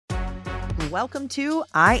Welcome to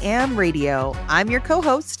I Am Radio. I'm your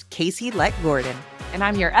co-host, Casey Lett-Gordon. And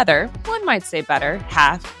I'm your other, one might say better,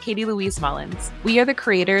 half, Katie Louise Mullins. We are the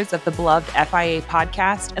creators of the beloved FIA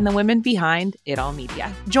podcast and the women behind It All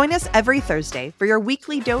Media. Join us every Thursday for your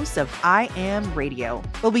weekly dose of I Am Radio.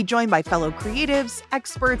 We'll be joined by fellow creatives,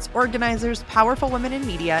 experts, organizers, powerful women in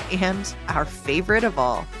media, and our favorite of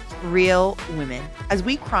all, real women, as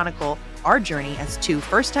we chronicle our journey as two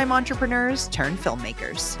first-time entrepreneurs turned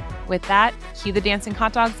filmmakers. With that, cue the dancing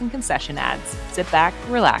hot dogs and concession ads. Sit back,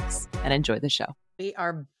 relax, and enjoy the show. We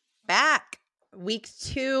are back. Week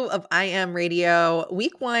 2 of I Am Radio.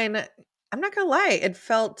 Week 1, I'm not gonna lie, it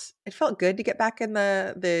felt good to get back in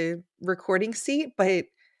the recording seat, but it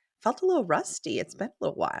felt a little rusty. It's been a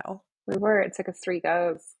little while. It took us 3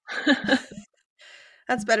 goes.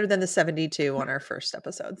 That's better than the 72 on our first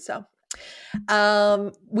episode. So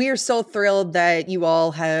we are so thrilled that you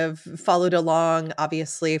all have followed along,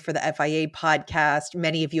 obviously, for the FIA podcast.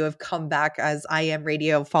 Many of you have come back as I Am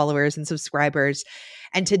Radio followers and subscribers.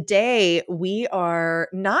 And today we are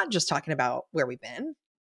not just talking about where we've been.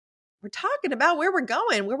 We're talking about where we're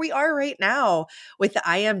going, where we are right now with the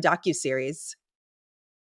I Am Docuseries.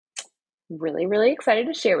 Really, really excited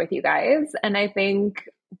to share with you guys. And I think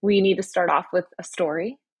we need to start off with a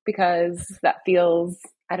story because that feels,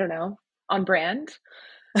 I don't know, on brand.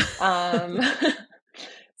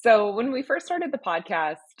 So when we first started the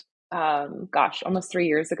podcast, almost 3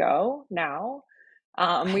 years ago now,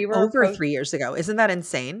 we were over 3 years ago. Isn't that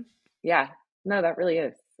insane? Yeah, no, that really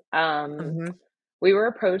is. We were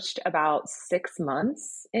approached about 6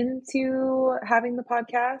 months into having the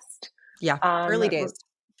podcast. Yeah, early days.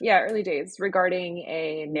 Yeah, early days regarding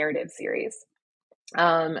a narrative series.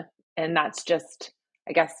 And that's just,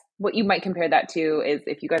 I guess, what you might compare that to is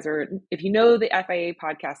if you know the FIA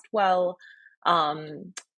podcast well,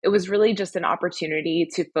 it was really just an opportunity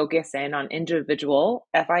to focus in on individual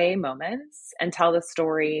FIA moments and tell the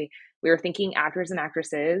story. We were thinking actors and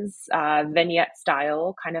actresses, vignette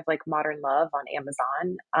style, kind of like Modern Love on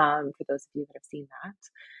Amazon, for those of you that have seen that.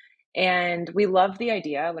 And we loved the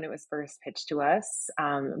idea when it was first pitched to us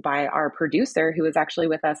by our producer, who was actually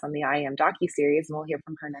with us on the I Am Docuseries, and we'll hear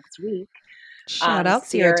from her next week. Shout out,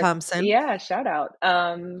 Sierra Thompson. Yeah, shout out.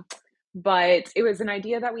 But it was an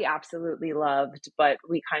idea that we absolutely loved, but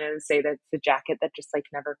we kind of say that it's a jacket that just like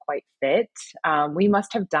never quite fit. We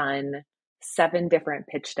must have done 7 different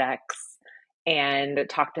pitch decks and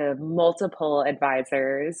talked to multiple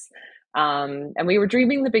advisors. And we were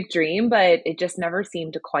dreaming the big dream, but it just never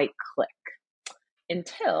seemed to quite click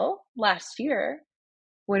until last year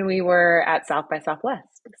when we were at South by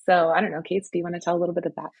Southwest. So I don't know, Kate, do you want to tell a little bit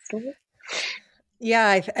of that story?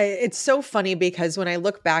 Yeah, it's so funny because when I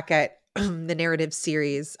look back at the narrative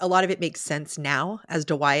series, a lot of it makes sense now as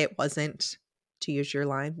to why it wasn't, to use your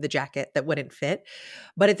line, the jacket that wouldn't fit.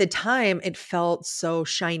 But at the time, it felt so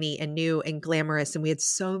shiny and new and glamorous. And we had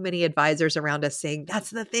so many advisors around us saying,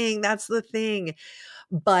 that's the thing, that's the thing.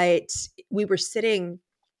 But we were sitting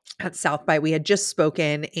at South by, we had just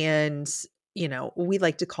spoken, and you know, we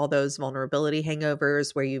like to call those vulnerability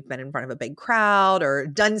hangovers, where you've been in front of a big crowd or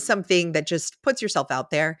done something that just puts yourself out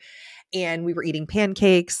there. And we were eating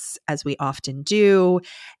pancakes, as we often do.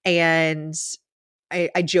 And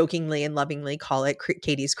I jokingly and lovingly call it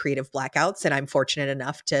Katie's creative blackouts. And I'm fortunate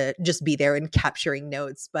enough to just be there and capturing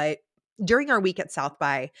notes. But during our week at South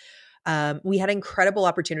by, we had incredible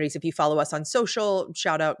opportunities. If you follow us on social,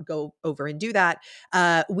 shout out, go over and do that.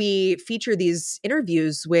 We feature these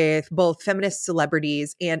interviews with both feminist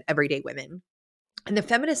celebrities and everyday women. And the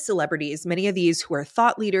feminist celebrities, many of these who are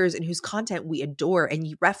thought leaders and whose content we adore and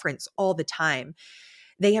you reference all the time,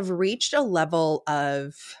 they have reached a level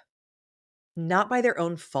of, not by their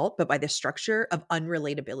own fault, but by the structure of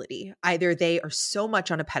unrelatability. Either they are so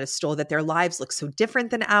much on a pedestal that their lives look so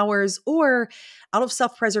different than ours, or out of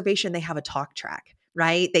self-preservation, they have a talk track,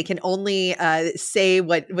 right? They can only say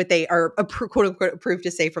what they are quote unquote approved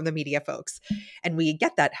to say from the media folks. And we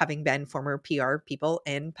get that, having been former PR people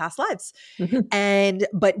in past lives.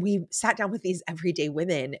 But we sat down with these everyday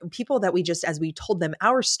women, people that we just, as we told them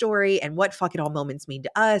our story and what fuck it all moments mean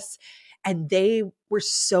to us, and they were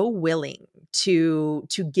so willing to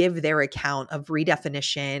give their account of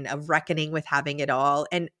redefinition, of reckoning with having it all,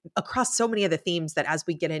 and across so many of the themes that as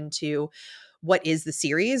we get into what is the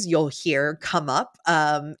series, you'll hear come up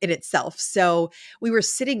in itself. So we were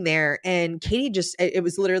sitting there and Katie just, it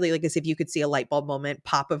was literally like as if you could see a light bulb moment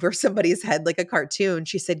pop over somebody's head like a cartoon.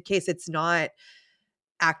 She said, Case, it's not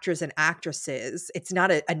actors and actresses. It's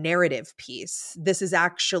not a narrative piece. This is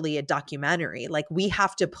actually a documentary. Like, we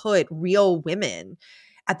have to put real women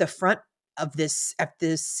at the front of this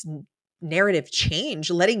narrative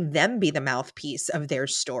change, letting them be the mouthpiece of their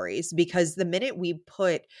stories. Because the minute we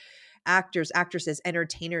put actors, actresses,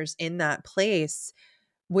 entertainers in that place,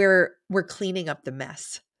 we're cleaning up the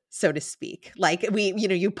mess, so to speak. Like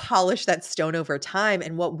you polish that stone over time.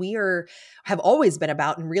 And what have always been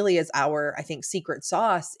about, and really is our, I think, secret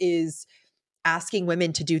sauce, is asking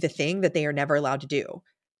women to do the thing that they are never allowed to do.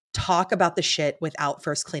 Talk about the shit without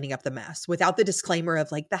first cleaning up the mess, without the disclaimer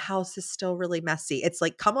of like, the house is still really messy. It's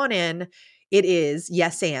like, come on in. It is.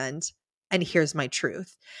 Yes. And here's my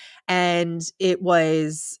truth. And it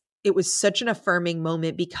was such an affirming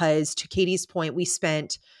moment because, to Katie's point, we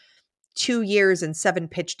spent 2 years and 7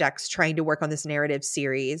 pitch decks trying to work on this narrative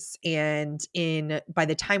series. And by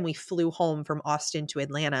the time we flew home from Austin to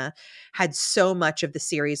Atlanta, had so much of the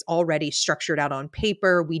series already structured out on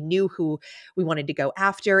paper. We knew who we wanted to go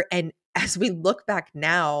after. And as we look back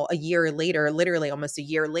now, a year later, literally almost a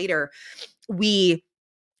year later, we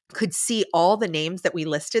could see all the names that we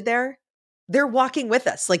listed there. They're walking with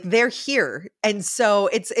us, like they're here. And so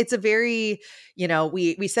it's a very,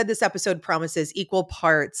 we said this episode promises equal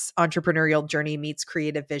parts entrepreneurial journey meets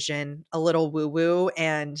creative vision, a little woo woo.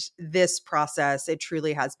 And this process, it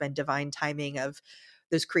truly has been divine timing of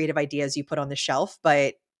those creative ideas you put on the shelf,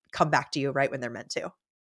 but come back to you right when they're meant to.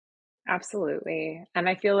 Absolutely. And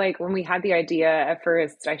I feel like when we had the idea at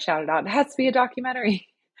first, I shouted out, it has to be a documentary.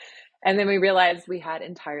 And then we realized we had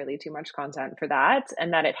entirely too much content for that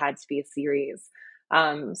and that it had to be a series.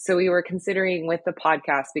 So we were considering with the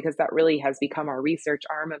podcast, because that really has become our research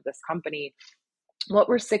arm of this company, what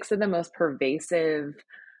were 6 of the most pervasive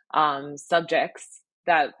subjects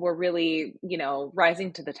that were really,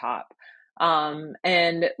 rising to the top.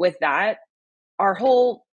 And with that, our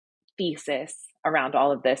whole thesis around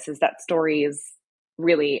all of this is that stories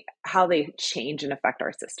really how they change and affect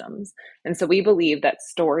our systems. And so we believe that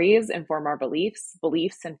stories inform our beliefs,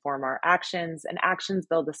 beliefs inform our actions, and actions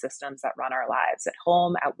build the systems that run our lives at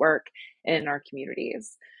home, at work, and in our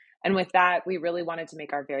communities. And with that, we really wanted to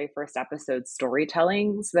make our very first episode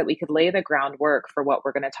storytelling so that we could lay the groundwork for what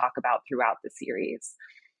we're going to talk about throughout the series.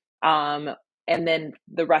 And then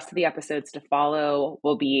the rest of the episodes to follow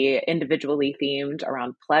will be individually themed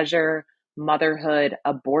around pleasure, motherhood,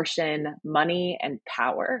 abortion, money, and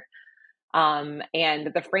power. And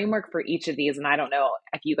the framework for each of these, and I don't know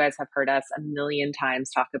if you guys have heard us a million times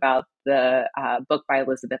talk about the book by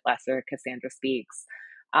Elizabeth Lesser, Cassandra Speaks.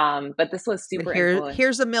 But this was super influential.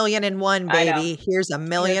 Here's 1,000,001, baby. Here's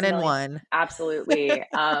 1,000,001. Absolutely.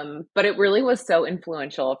 But it really was so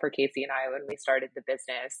influential for Casey and I when we started the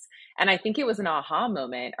business. And I think it was an aha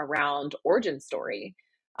moment around origin story.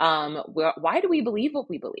 Why do we believe what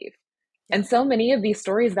we believe? And so many of these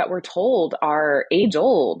stories that we're told are age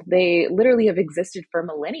old. They literally have existed for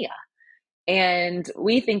millennia. And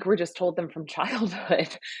we think we're just told them from childhood.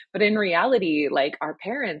 But in reality, like our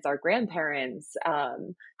parents, our grandparents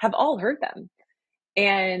have all heard them.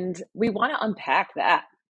 And we want to unpack that.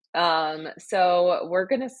 So we're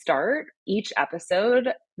going to start each episode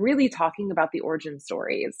really talking about the origin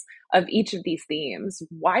stories of each of these themes.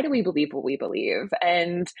 Why do we believe what we believe?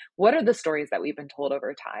 And what are the stories that we've been told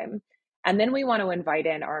over time? And then we want to invite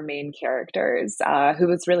in our main characters,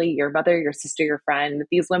 who is really your mother, your sister, your friend,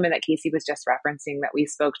 these women that Casey was just referencing that we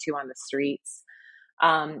spoke to on the streets.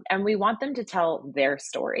 And we want them to tell their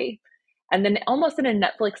story. And then almost in a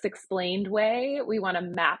Netflix explained way, we want to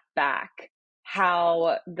map back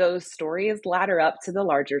how those stories ladder up to the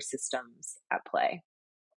larger systems at play.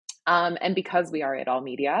 And because we are at All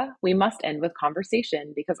Media, we must end with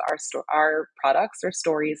conversation because our products are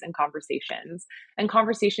stories and conversations. And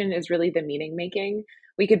conversation is really the meaning making.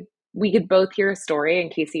 We could both hear a story, and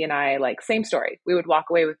Casey and I, like, same story. We would walk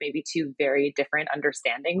away with maybe 2 very different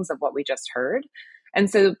understandings of what we just heard. And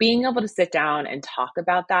so being able to sit down and talk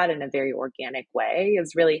about that in a very organic way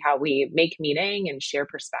is really how we make meaning and share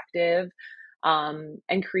perspective.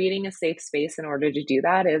 And creating a safe space in order to do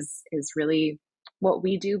that is really what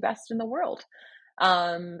we do best in the world.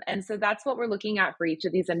 And so that's what we're looking at for each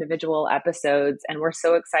of these individual episodes. And we're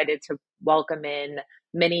so excited to welcome in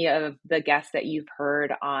many of the guests that you've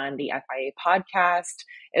heard on the FIA podcast,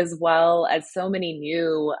 as well as so many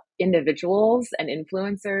new individuals and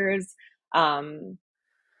influencers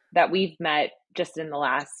that we've met just in the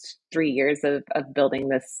last 3 years of building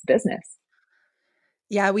this business.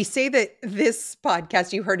 Yeah, we say that this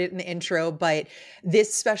podcast, you heard it in the intro, but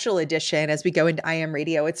this special edition, as we go into IM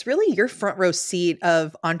Radio, it's really your front row seat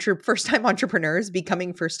of first-time entrepreneurs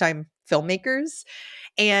becoming first-time filmmakers.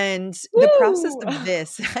 And the process of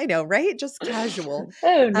this, I know, right? Just casual.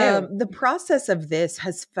 Oh, no. The process of this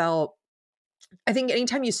has felt, I think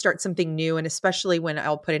anytime you start something new, and especially when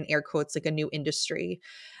I'll put in air quotes, like a new industry,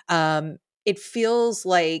 It feels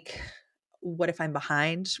like, what if I'm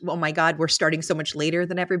behind? Oh my God, we're starting so much later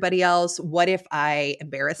than everybody else. What if I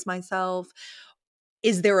embarrass myself?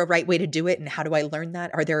 Is there a right way to do it? And how do I learn that?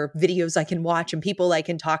 Are there videos I can watch and people I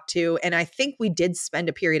can talk to? And I think we did spend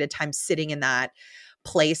a period of time sitting in that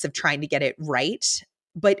place of trying to get it right.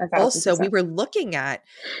 But A thousand also, we percent. were looking at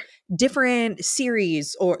different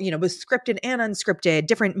series, or with scripted and unscripted,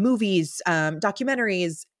 different movies,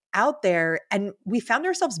 documentaries out there, and we found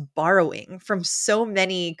ourselves borrowing from so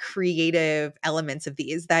many creative elements of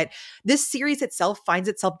these, that this series itself finds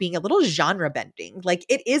itself being a little genre bending. Like,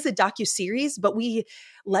 it is a docu-series, but we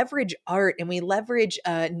leverage art and we leverage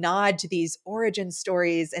a nod to these origin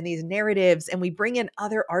stories and these narratives, and we bring in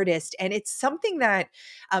other artists. And it's something that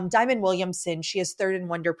Diamond Williamson, she has Third and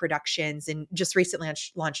Wonder Productions and just recently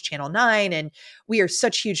launched Channel 9. And we are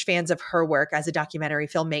such huge fans of her work as a documentary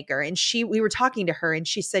filmmaker. And we were talking to her and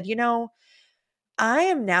she said, I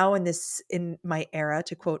am now in my era,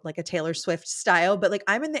 to quote like a Taylor Swift style, but like,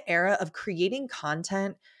 I'm in the era of creating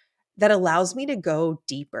content that allows me to go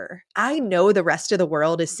deeper. I know the rest of the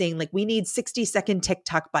world is saying like, we need 60-second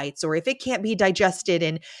TikTok bites, or if it can't be digested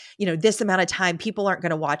in, this amount of time, people aren't going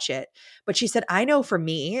to watch it. But she said, I know for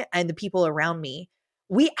me and the people around me,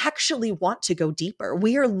 we actually want to go deeper.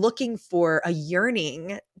 We are looking for a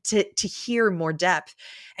yearning to hear more depth.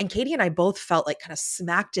 And Katie and I both felt like kind of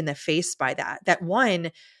smacked in the face by that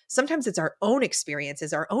one, sometimes it's our own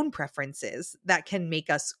experiences, our own preferences that can make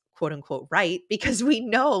us quote unquote right, because we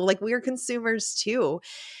know like we're consumers too.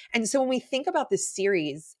 And so when we think about this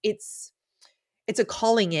series, it's a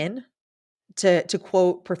calling in, to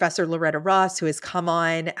quote Professor Loretta Ross, who has come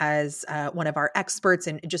on as one of our experts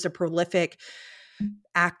and just a prolific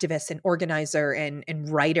activist and organizer and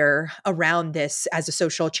writer around this as a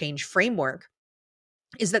social change framework,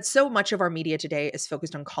 is that so much of our media today is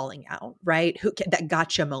focused on calling out, right? That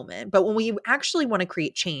gotcha moment. But when we actually want to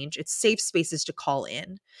create change, it's safe spaces to call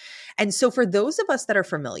in. And so for those of us that are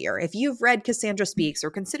familiar, if you've read Cassandra Speaks,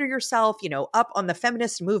 or consider yourself, up on the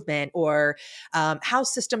feminist movement, or how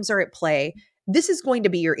systems are at play, this is going to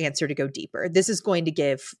be your answer to go deeper. This is going to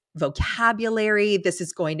give vocabulary. This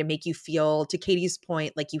is going to make you feel, to Katie's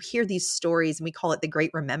point, like you hear these stories and we call it the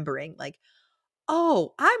great remembering, like,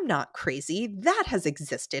 oh, I'm not crazy. That has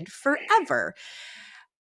existed forever.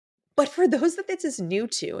 But for those that this is new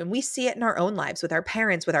to, and we see it in our own lives with our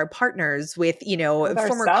parents, with our partners, with, With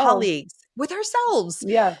former ourselves. colleagues, with ourselves,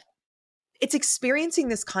 Yeah. it's experiencing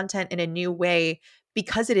this content in a new way,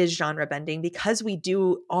 because it is genre bending, because we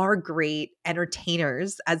are great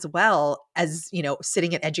entertainers as well as,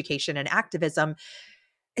 sitting in education and activism,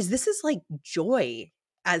 is this is like joy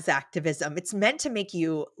as activism. It's meant to make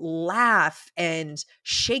you laugh and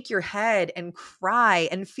shake your head and cry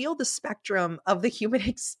and feel the spectrum of the human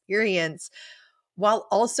experience, while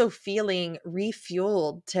also feeling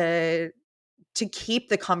refueled to keep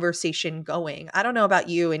the conversation going. I don't know about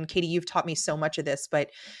you, and Katie, you've taught me so much of this, but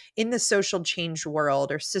in the social change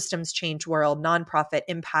world or systems change world, nonprofit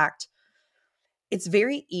impact, it's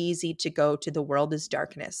very easy to go to the world is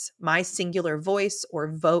darkness. My singular voice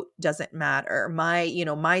or vote doesn't matter. My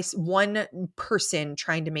one person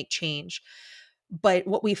trying to make change. But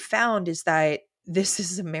what we found is that this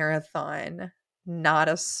is a marathon, not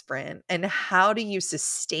a sprint. And how do you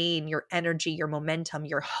sustain your energy, your momentum,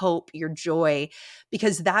 your hope, your joy?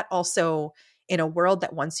 Because that also, in a world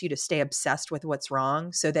that wants you to stay obsessed with what's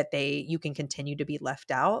wrong so that you can continue to be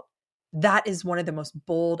left out, that is one of the most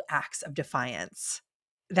bold acts of defiance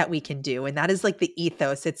that we can do. And that is like the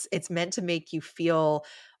ethos. It's meant to make you feel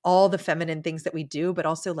all the feminine things that we do, but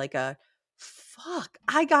also like a fuck,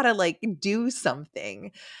 I gotta like do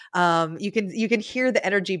something. You can hear the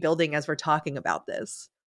energy building as we're talking about this.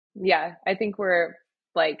 Yeah, I think we're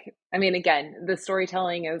like, I mean, again, the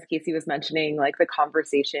storytelling, as Casey was mentioning, like the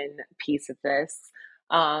conversation piece of this,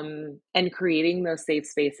 and creating those safe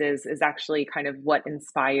spaces is actually kind of what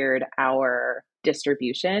inspired our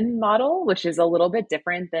distribution model, which is a little bit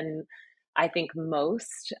different than I think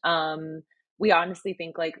most. We honestly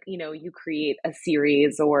think like, you create a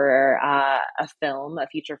series or a film, a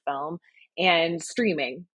feature film, and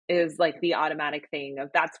streaming is like the automatic thing of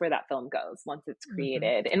that's where that film goes once it's Mhm.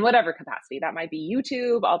 created in whatever capacity. That might be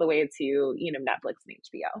YouTube all the way to, Netflix and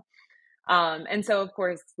HBO. And so, of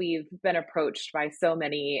course, we've been approached by so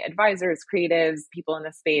many advisors, creatives, people in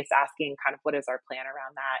the space asking kind of what is our plan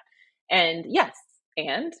around that. And yes,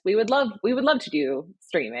 and we would love to do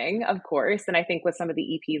streaming, of course. And I think with some of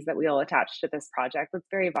the EPs that we'll attach to this project, that's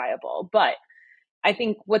very viable. But I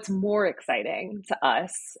think what's more exciting to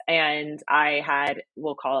us, and I had,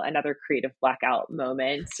 we'll call it another creative blackout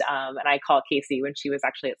moment. And I call Casey when she was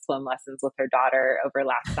actually at swim lessons with her daughter over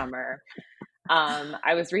last summer.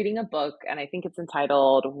 I was reading a book, and I think it's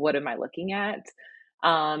entitled "What Am I Looking At?"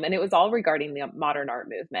 And it was all regarding the modern art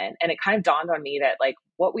movement. And it kind of dawned on me that like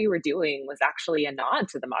what we were doing was actually a nod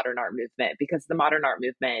to the modern art movement, because the modern art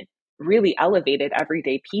movement really elevated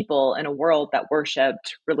everyday people in a world that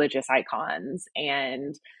worshiped religious icons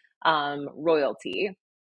and royalty.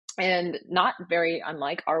 And not very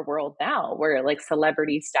unlike our world now, where like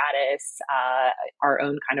celebrity status, our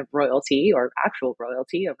own kind of royalty or actual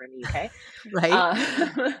royalty over in the UK, Right?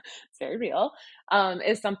 it's very real,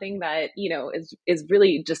 is something that, is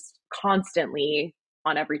really just constantly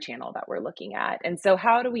on every channel that we're looking at. And so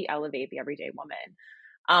how do we elevate the everyday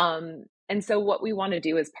woman? And so what we want to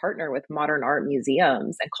do is partner with modern art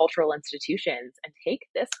museums and cultural institutions and take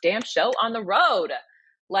this damn show on the road.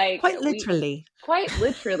 Like Quite we literally. Quite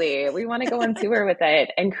literally, we want to go on tour with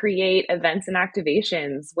it and create events and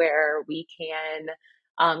activations where we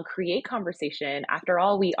can create conversation. After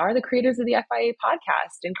all, we are the creators of the FIA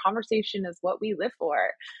podcast, and conversation is what we live for.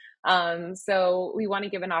 So we want to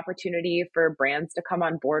give an opportunity for brands to come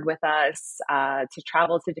on board with us, to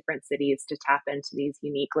travel to different cities, to tap into these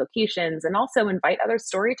unique locations, and also invite other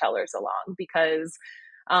storytellers along, because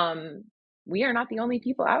we are not the only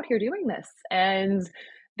people out here doing this. And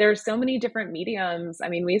there's so many different mediums. I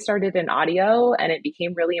mean, we started in audio, and it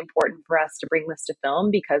became really important for us to bring this to film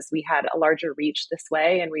because we had a larger reach this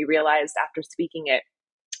way. And we realized after speaking at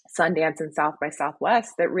Sundance and South by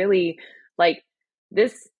Southwest that really like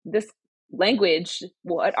this language,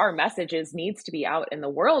 what our message is, needs to be out in the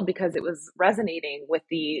world because it was resonating with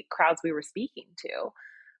the crowds we were speaking to.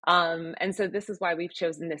 And so this is why we've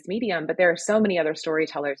chosen this medium, but there are so many other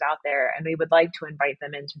storytellers out there, and we would like to invite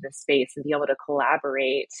them into this space and be able to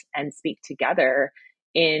collaborate and speak together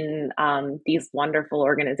in these wonderful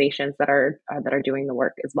organizations that are doing the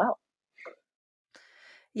work as well.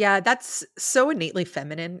 Yeah, that's so innately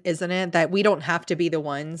feminine, isn't it? That we don't have to be the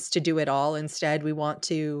ones to do it all. Instead, we want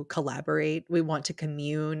to collaborate. We want to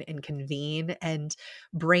commune and convene and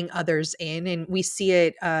bring others in. And we see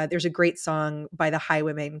it. There's a great song by the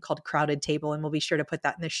Highwaymen called Crowded Table, and we'll be sure to put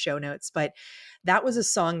that in the show notes. But that was a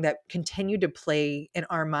song that continued to play in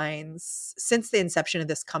our minds since the inception of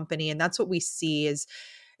this company. And that's what we see is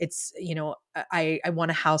it's, I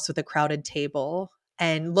want a house with a crowded table,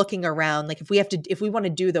 and looking around, like if we want to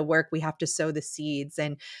do the work, we have to sow the seeds,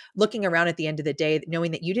 and looking around at the end of the day, knowing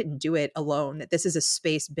that you didn't do it alone, that this is a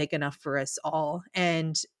space big enough for us all.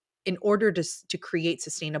 And in order to create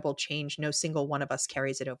sustainable change, no single one of us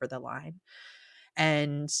carries it over the line.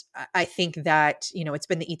 And I think that, it's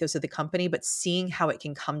been the ethos of the company, but seeing how it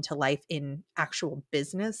can come to life in actual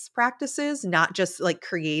business practices, not just like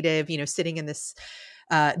creative, sitting in this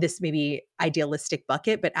maybe idealistic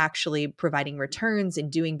bucket, but actually providing returns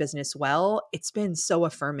and doing business well, it's been so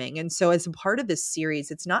affirming. And so as a part of this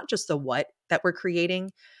series, it's not just the what that we're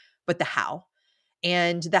creating, but the how.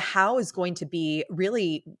 And the how is going to be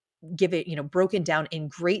really give it, broken down in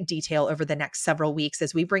great detail over the next several weeks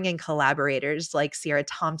as we bring in collaborators like Sierra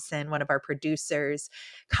Thompson, one of our producers,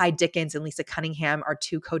 Kai Dickens and Lisa Cunningham, our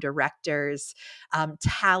two co-directors,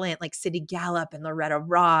 talent like Sidney Gallup and Loretta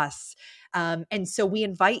Ross. And so we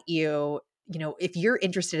invite you, if you're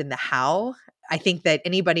interested in the how, I think that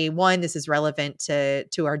anybody, one, this is relevant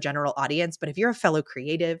to our general audience, but if you're a fellow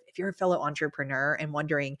creative, if you're a fellow entrepreneur and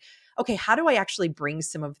wondering, okay, how do I actually bring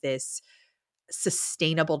some of this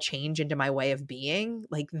sustainable change into my way of being?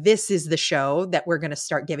 Like, this is the show that we're going to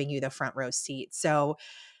start giving you the front row seat. So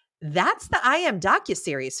that's the I Am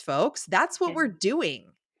Docuseries, folks. That's what we're doing.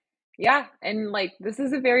 Yeah. And like, this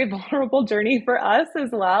is a very vulnerable journey for us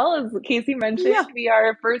as well. As Casey mentioned, Yeah. we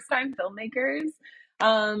are first time filmmakers.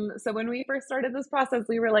 So when we first started this process,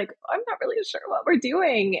 we were like, I'm not really sure what we're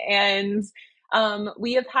doing. And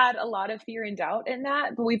we have had a lot of fear and doubt in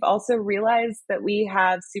that, but we've also realized that we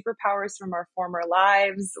have superpowers from our former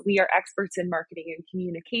lives. We are experts in marketing and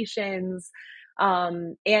communications.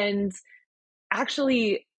 And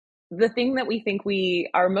actually, the thing that we think we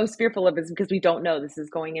are most fearful of is because we don't know, this is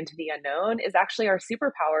going into the unknown, is actually our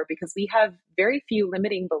superpower, because we have very few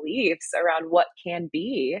limiting beliefs around what can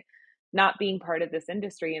be, not being part of this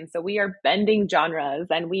industry. And so we are bending genres,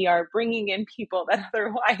 and we are bringing in people that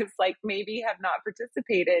otherwise like maybe have not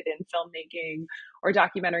participated in filmmaking or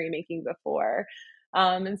documentary making before.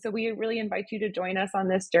 And so we really invite you to join us on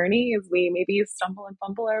this journey as we maybe stumble and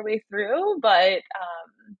fumble our way through, but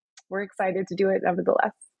we're excited to do it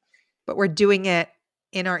nevertheless. But we're doing it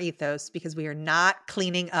in our ethos because we are not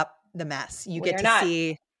cleaning up the mess. You We get are to not.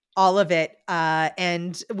 see All of it.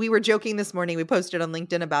 And we were joking this morning, we posted on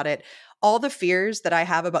LinkedIn about it. All the fears that I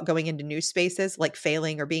have about going into new spaces, like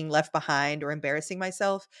failing or being left behind or embarrassing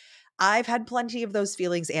myself, I've had plenty of those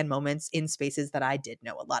feelings and moments in spaces that I did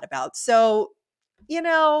know a lot about. So,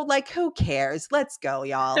 like, who cares? Let's go,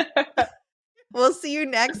 y'all. We'll see you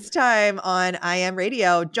next time on I Am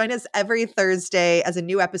Radio. Join us every Thursday as a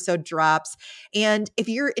new episode drops. And if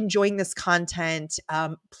you're enjoying this content,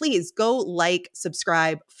 please go like,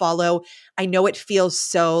 subscribe, follow. I know it feels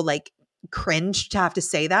so like cringe to have to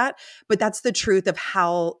say that, but that's the truth of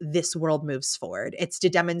how this world moves forward. It's to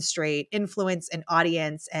demonstrate influence and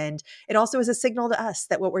audience. And it also is a signal to us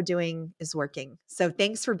that what we're doing is working. So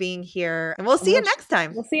thanks for being here. And we'll see you next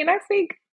time. We'll see you next week.